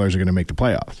 conceivably, the Oilers are going to make the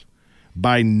playoffs.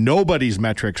 By nobody's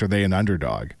metrics are they an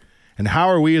underdog. And how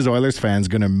are we as Oilers fans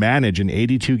going to manage an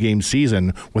 82-game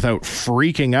season without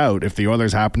freaking out if the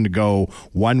Oilers happen to go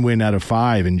 1 win out of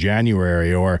 5 in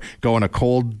January or go on a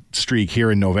cold streak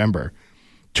here in November?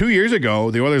 2 years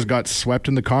ago, the Oilers got swept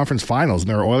in the conference finals,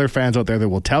 and there are Oiler fans out there that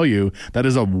will tell you that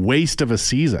is a waste of a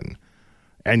season.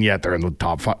 And yet they're in the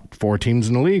top 4 teams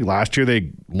in the league. Last year, they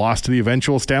lost to the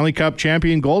eventual Stanley Cup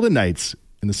champion Golden Knights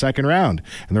in the second round.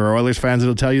 And there are Oilers fans that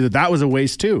will tell you that that was a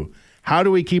waste too. How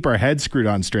do we keep our heads screwed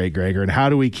on straight, Gregor, and how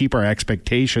do we keep our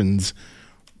expectations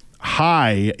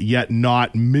high yet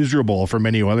not miserable for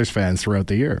many Oilers fans throughout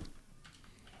the year?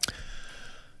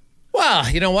 Well,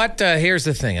 you know what? Here's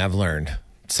the thing I've learned.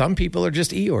 Some people are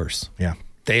just Eeyores. Yeah.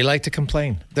 They like to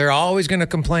complain. They're always going to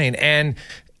complain. And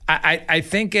I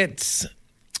think it's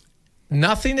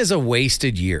nothing is a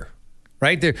wasted year,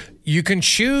 right? You can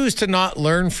choose to not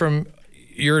learn from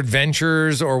your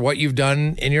adventures or what you've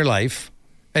done in your life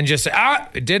and just say,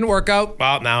 it didn't work out.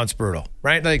 Well, now it's brutal,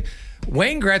 right? Like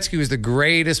Wayne Gretzky was the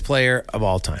greatest player of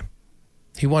all time.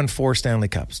 He won 4 Stanley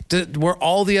Cups. Were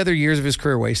all the other years of his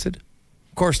career wasted?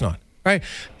 Of course not, right?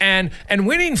 And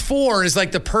winning 4 is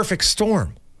like the perfect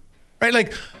storm, right?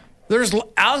 Like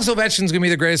Alex Ovechkin's going to be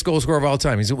the greatest goal scorer of all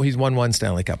time. He's won 1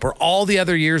 Stanley Cup. Were all the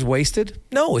other years wasted?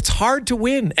 No, it's hard to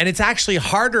win. And it's actually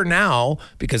harder now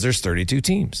because there's 32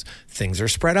 teams. Things are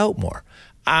spread out more.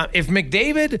 If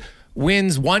McDavid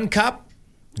wins 1 cup,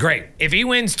 great. If he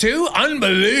wins 2,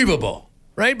 unbelievable,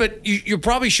 right? But you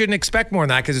probably shouldn't expect more than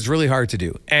that because it's really hard to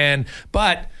do.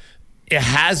 But it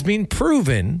has been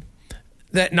proven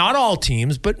that not all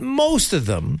teams, but most of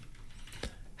them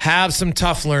have some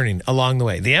tough learning along the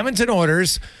way. The Edmonton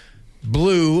Oilers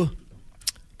blew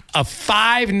a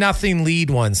 5-0 lead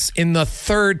once in the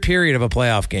 3rd period of a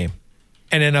playoff game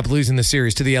and ended up losing the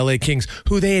series to the LA Kings,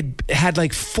 who they had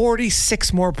like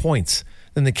 46 more points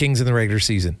than the Kings in the regular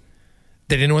season.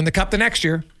 They didn't win the cup the next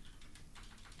year.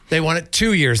 They won it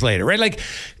 2 years later, right? Like,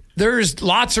 there's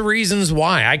lots of reasons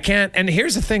why I can't. And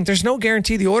here's the thing. There's no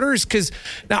guarantee the Oilers, because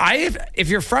now if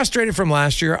you're frustrated from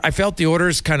last year, I felt the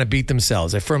Oilers kind of beat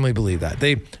themselves. I firmly believe that.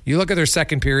 You look at their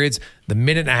second periods, the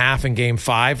minute and a half in game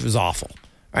 5 was awful.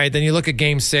 All right. Then you look at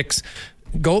game 6,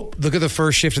 Go look at the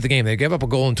first shift of the game. They gave up a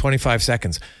goal in 25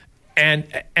 seconds.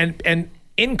 And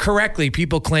incorrectly,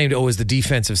 people claimed, it was the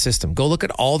defensive system. Go look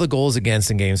at all the goals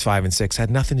against in games 5 and 6. Had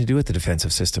nothing to do with the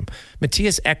defensive system.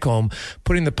 Matthias Ekholm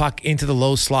putting the puck into the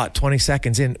low slot 20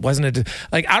 seconds in wasn't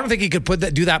I don't think he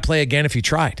could do that play again if he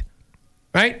tried.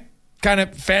 Right? Kind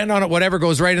of fan on it, whatever,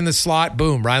 goes right in the slot.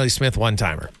 Boom, Riley Smith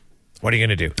one-timer. What are you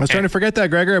going to do? I was trying to forget that,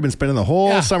 Gregor. I've been spending the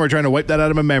whole summer trying to wipe that out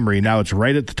of my memory. Now it's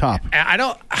right at the top.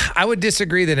 I would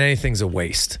disagree that anything's a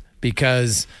waste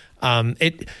because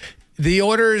the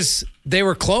Oilers, they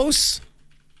were close.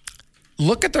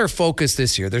 Look at their focus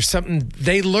this year. There's something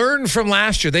they learned from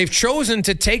last year. They've chosen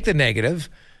to take the negative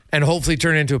and hopefully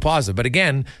turn it into a positive. But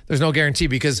again, there's no guarantee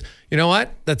because you know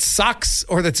what? That sucks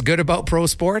or that's good about pro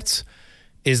sports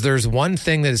is there's one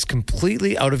thing that is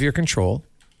completely out of your control.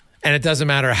 And it doesn't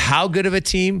matter how good of a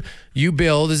team you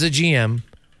build as a GM.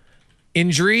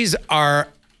 Injuries are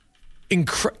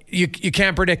you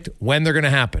can't predict when they're going to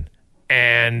happen.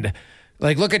 And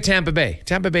look at Tampa Bay.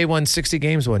 Tampa Bay won 60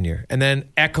 games one year. And then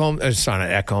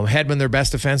Hedman, their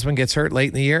best defenseman, gets hurt late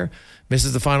in the year,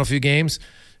 misses the final few games,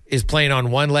 is playing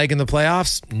on one leg in the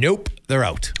playoffs. Nope, they're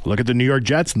out. Look at the New York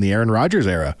Jets in the Aaron Rodgers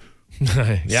era.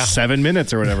 Yeah. 7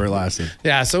 minutes or whatever it lasted.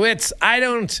 Yeah, so I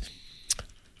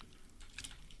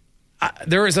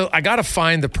got to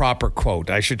find the proper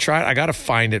quote. I got to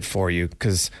find it for you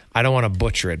because I don't want to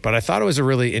butcher it. But I thought it was a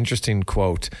really interesting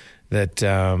quote that,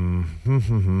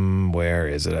 where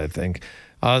is it? I think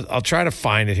I'll try to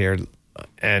find it here.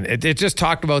 And it just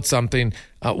talked about something.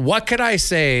 What could I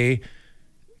say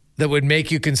that would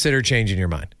make you consider changing your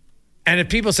mind? And if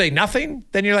people say nothing,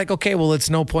 then you're like, okay, well,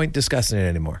 it's no point discussing it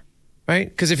anymore. Right?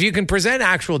 Because if you can present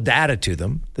actual data to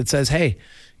them that says, hey,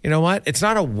 you know what? It's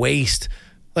not a waste.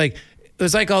 It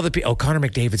was like all the people, Connor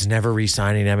McDavid's never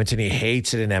re-signing in Edmonton. He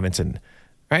hates it in Edmonton,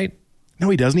 right? No,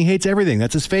 he doesn't. He hates everything.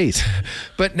 That's his face.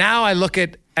 But now I look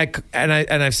at and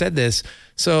I've said this,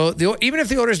 so even if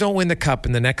the Oilers don't win the Cup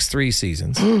in the next 3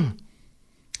 seasons,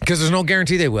 because there's no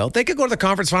guarantee they will, they could go to the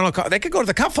conference final, they could go to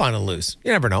the Cup final and lose.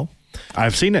 You never know.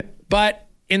 I've seen it. But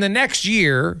in the next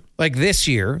year, like this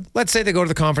year, let's say they go to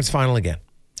the conference final again.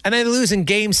 And they lose in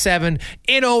Game 7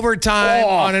 in overtime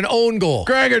on an own goal.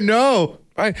 Gregor, no.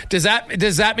 Right? Does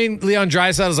that mean Leon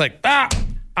Draisaitl is like,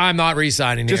 I'm not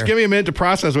re-signing here? Just give me a minute to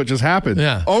process what just happened.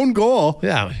 Yeah. Own goal.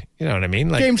 Yeah. You know what I mean?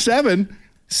 Game 7.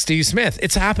 Steve Smith.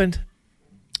 It's happened.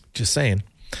 Just saying.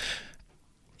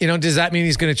 Does that mean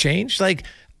he's going to change?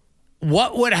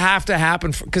 What would have to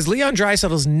happen? Because Leon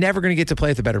Draisaitl is never going to get to play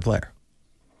with a better player.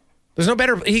 There's no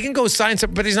better. He can go sign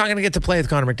something, but he's not going to get to play with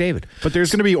Connor McDavid. But there's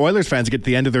going to be Oilers fans get to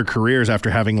the end of their careers after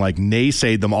having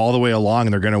naysayed them all the way along,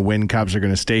 and they're going to win cups. They're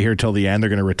going to stay here till the end. They're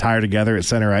going to retire together at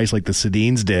center ice like the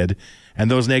Sedins did.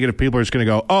 And those negative people are just going to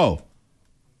go, oh,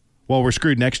 well, we're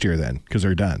screwed next year then because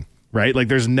they're done. Right?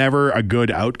 There's never a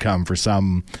good outcome for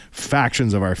some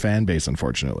factions of our fan base,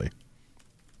 unfortunately.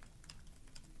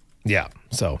 Yeah.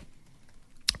 So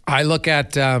I look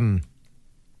at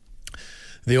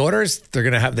the Oilers,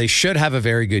 they should have a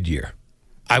very good year.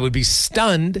 I would be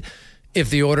stunned if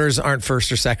the Oilers aren't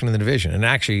first or second in the division. And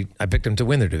actually, I picked them to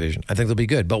win their division. I think they'll be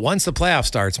good. But once the playoff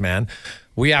starts, man,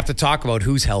 we have to talk about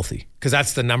who's healthy because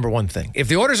that's the number one thing. If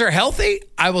the Oilers are healthy,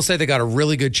 I will say they got a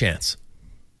really good chance.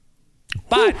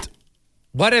 But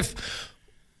what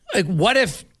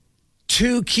if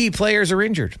 2 key players are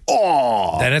injured?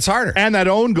 Oh, then it's harder. And that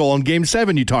own goal in Game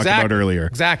 7 you talked about earlier.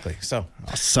 Exactly. So,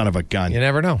 son of a gun. You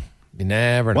never know. You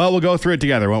never know. Well, we'll go through it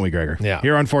together, won't we, Gregor? Yeah.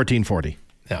 Here on 1440.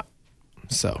 Yeah.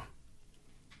 So.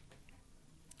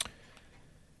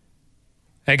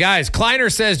 Hey, guys, Kleiner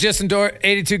says just in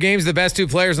 82 games, the best 2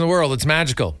 players in the world. It's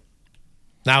magical.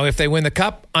 Now, if they win the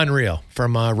Cup, unreal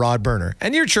from Rod Burner.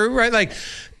 And you're true, right?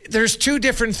 There's 2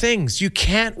 different things. You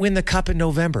can't win the Cup in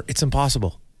November. It's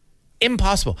impossible.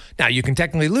 Impossible. Now, you can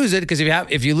technically lose it because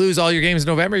if you lose all your games in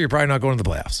November, you're probably not going to the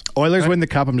playoffs. Oilers win the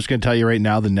Cup. I'm just going to tell you right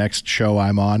now, the next show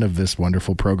I'm on of this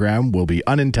wonderful program will be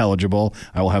unintelligible.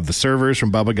 I will have the servers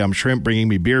from Bubba Gum Shrimp bringing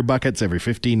me beer buckets every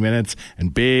 15 minutes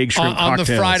and big shrimp cocktails.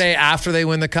 On the Friday after they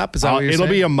win the Cup? Is that what you're saying?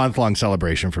 It'll be a month-long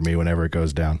celebration for me whenever it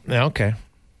goes down. Yeah, okay.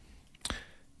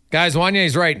 Guys,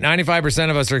 Wanye's right. 95%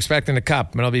 of us are expecting a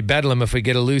Cup, and it'll be bedlam if we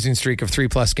get a losing streak of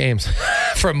 3+ games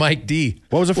from Mike D.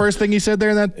 What was the first thing he said there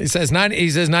in that? He says 95%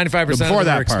 Before of them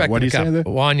that are expecting what did a he Cup. say there?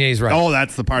 Wanye's right. Oh,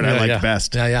 that's the part I liked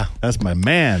best. Yeah. That's my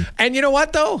man. And you know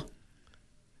what, though?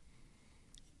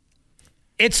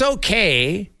 It's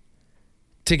okay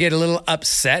to get a little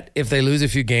upset if they lose a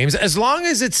few games, as long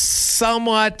as it's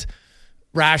somewhat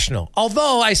rational.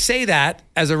 Although I say that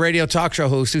as a radio talk show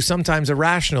host who sometimes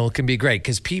irrational can be great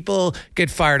because people get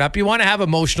fired up. You want to have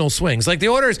emotional swings. Like the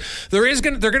Oilers, they're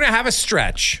going to have a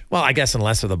stretch. Well, I guess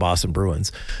unless they're the Boston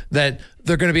Bruins, that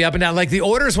they're going to be up and down. Like the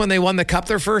Oilers, when they won the Cup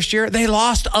their first year, they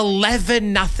lost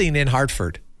 11-0 in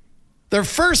Hartford. Their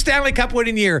first Stanley Cup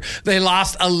winning year, they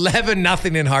lost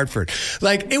 11-0 in Hartford.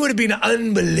 Like, it would have been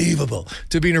unbelievable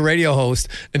to be a radio host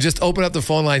and just open up the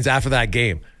phone lines after that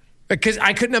game. Because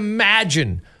I couldn't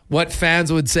imagine what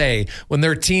fans would say when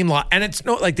their team lost. And it's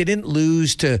not like they didn't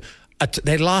lose to,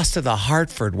 they lost to the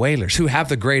Hartford Whalers, who have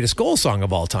the greatest goal song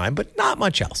of all time, but not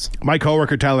much else. My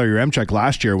coworker, Tyler Yaremchuk,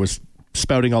 last year was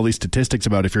spouting all these statistics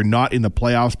about if you're not in the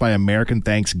playoffs by American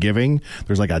Thanksgiving,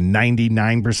 there's like a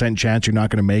 99% chance you're not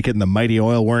going to make it, and the Mighty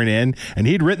Oil weren't in, and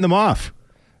he'd written them off.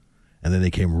 And then they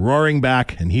came roaring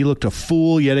back, and he looked a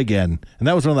fool yet again. And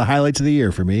that was one of the highlights of the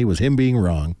year for me, was him being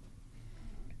wrong.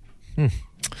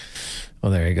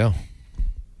 Well, there you go.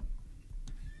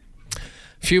 A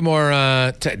few more.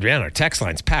 Our text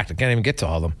line's packed. I can't even get to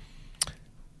all of them.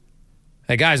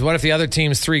 Hey, guys, what if the other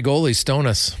team's 3 goalies stone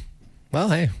us? Well,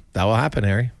 hey, that will happen,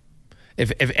 Harry.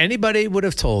 If anybody would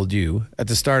have told you at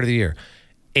the start of the year,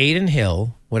 Aiden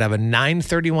Hill would have a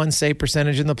 .931 save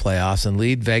percentage in the playoffs and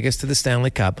lead Vegas to the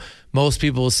Stanley Cup, most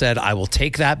people said, I will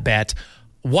take that bet.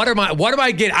 What am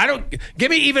I getting? Give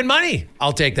me even money.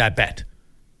 I'll take that bet.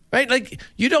 Right? Like,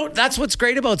 that's what's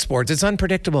great about sports. It's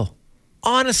unpredictable.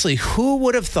 Honestly, who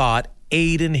would have thought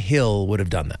Aiden Hill would have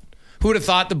done that? Who would have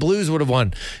thought the Blues would have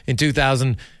won in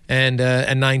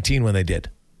 2019 when they did?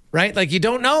 Right? Like, you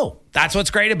don't know. That's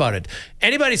what's great about it.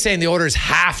 Anybody saying the Oilers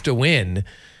have to win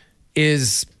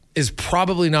is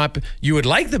probably not. You would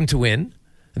like them to win.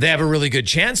 They have a really good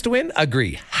chance to win.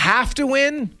 Agree. Have to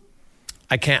win?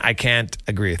 I can't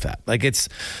agree with that. Like,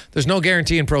 there's no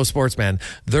guarantee in pro sports, man.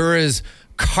 There is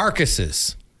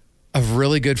carcasses of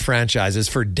really good franchises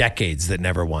for decades that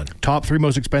never won. Top 3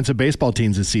 most expensive baseball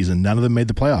teams this season. None of them made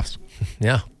the playoffs.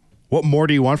 Yeah. What more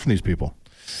do you want from these people?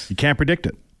 You can't predict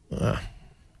it.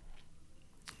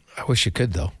 I wish you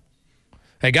could, though.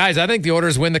 Hey, guys, I think the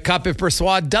Oilers win the Cup if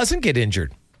Brossoit doesn't get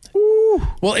injured. Ooh.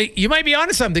 Well, you might be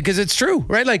onto something because it's true,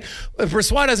 right? Like, if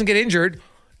Brossoit doesn't get injured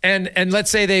and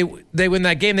let's say they win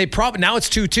that game, now it's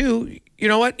 2-2. You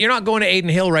know what? You're not going to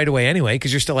Aiden Hill right away anyway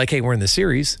because you're still like, hey, we're in the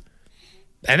series.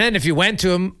 And then if you went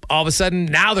to him, all of a sudden,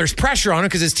 now there's pressure on him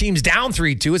because his team's down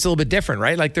 3-2. It's a little bit different,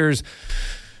 right? Like the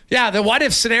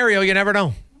what-if scenario, you never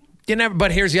know.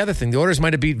 But here's the other thing. The Oilers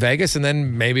might have beat Vegas, and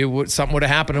then maybe something would have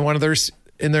happened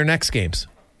in their next games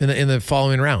in the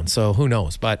following round. So who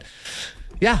knows? But,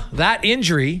 yeah, that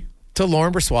injury to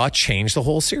Laurent Brossoit changed the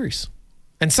whole series.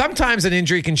 And sometimes an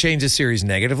injury can change a series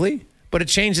negatively, but it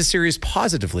changed the series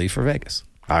positively for Vegas.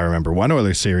 I remember one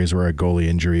Oilers series where a goalie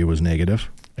injury was negative.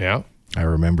 Yeah. I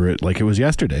remember it like it was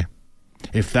yesterday.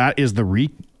 If that is the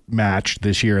rematch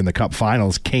this year in the Cup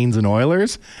Finals, Canes and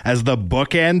Oilers, as the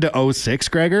bookend to 06,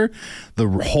 Gregor, the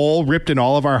hole ripped in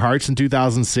all of our hearts in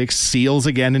 2006 seals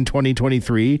again in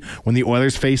 2023 when the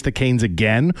Oilers face the Canes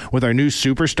again with our new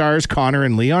superstars, Connor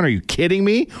and Leon. Are you kidding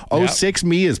me? Yep. 06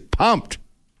 me is pumped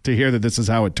to hear that this is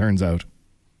how it turns out.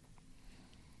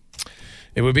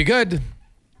 It would be good.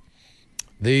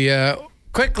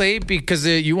 Quickly, because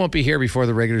you won't be here before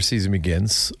the regular season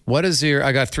begins.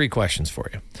 I got 3 questions for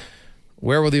you.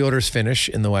 Where will the Oilers finish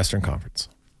in the Western Conference?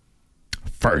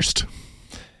 First.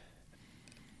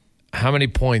 How many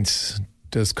points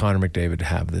does Connor McDavid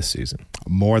have this season?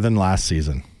 More than last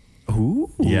season. Ooh.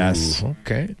 Yes.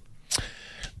 Okay.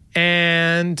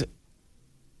 And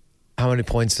how many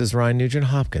points does Ryan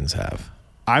Nugent-Hopkins have?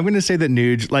 I'm going to say that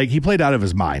Nuge, he played out of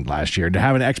his mind last year. To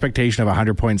have an expectation of a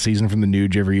 100-point season from the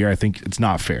Nuge every year, I think it's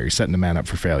not fair. He's setting the man up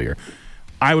for failure.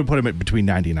 I would put him at between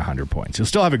 90 and 100 points. He'll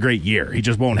still have a great year. He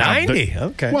just won't 90? have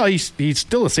 90? Okay. Well, he's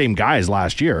still the same guy as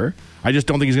last year. I just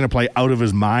don't think he's going to play out of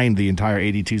his mind the entire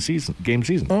 82 game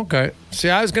season. Okay. See,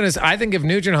 I think if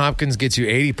Nugent-Hopkins gets you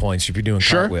 80 points, you'd be doing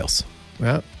cartwheels.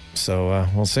 Yeah. So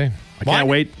we'll see. I can't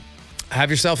wait.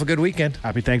 Have yourself a good weekend.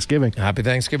 Happy Thanksgiving. Happy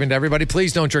Thanksgiving to everybody.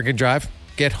 Please don't drink and drive.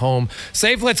 Get home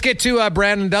safe. Let's get to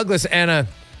Brandon Douglas and a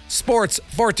Sports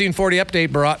 1440 update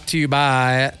brought to you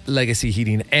by Legacy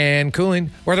Heating and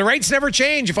Cooling, where the rates never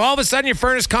change. If all of a sudden your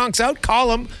furnace conks out, call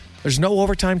them. There's no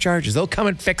overtime charges. They'll come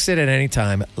and fix it at any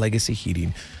time.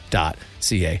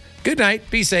 LegacyHeating.ca. Good night.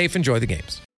 Be safe. Enjoy the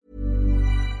games.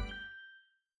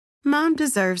 Mom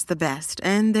deserves the best,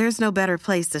 and there's no better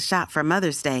place to shop for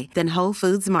Mother's Day than Whole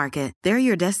Foods Market. They're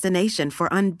your destination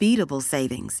for unbeatable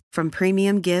savings, from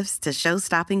premium gifts to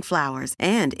show-stopping flowers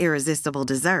and irresistible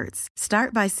desserts.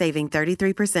 Start by saving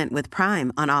 33% with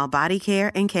Prime on all body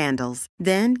care and candles.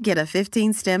 Then get a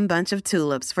 15-stem bunch of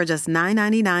tulips for just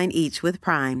 $9.99 each with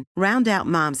Prime. Round out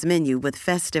Mom's menu with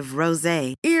festive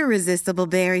rosé, irresistible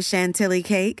berry chantilly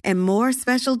cake, and more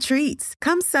special treats.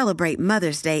 Come celebrate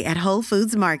Mother's Day at Whole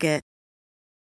Foods Market.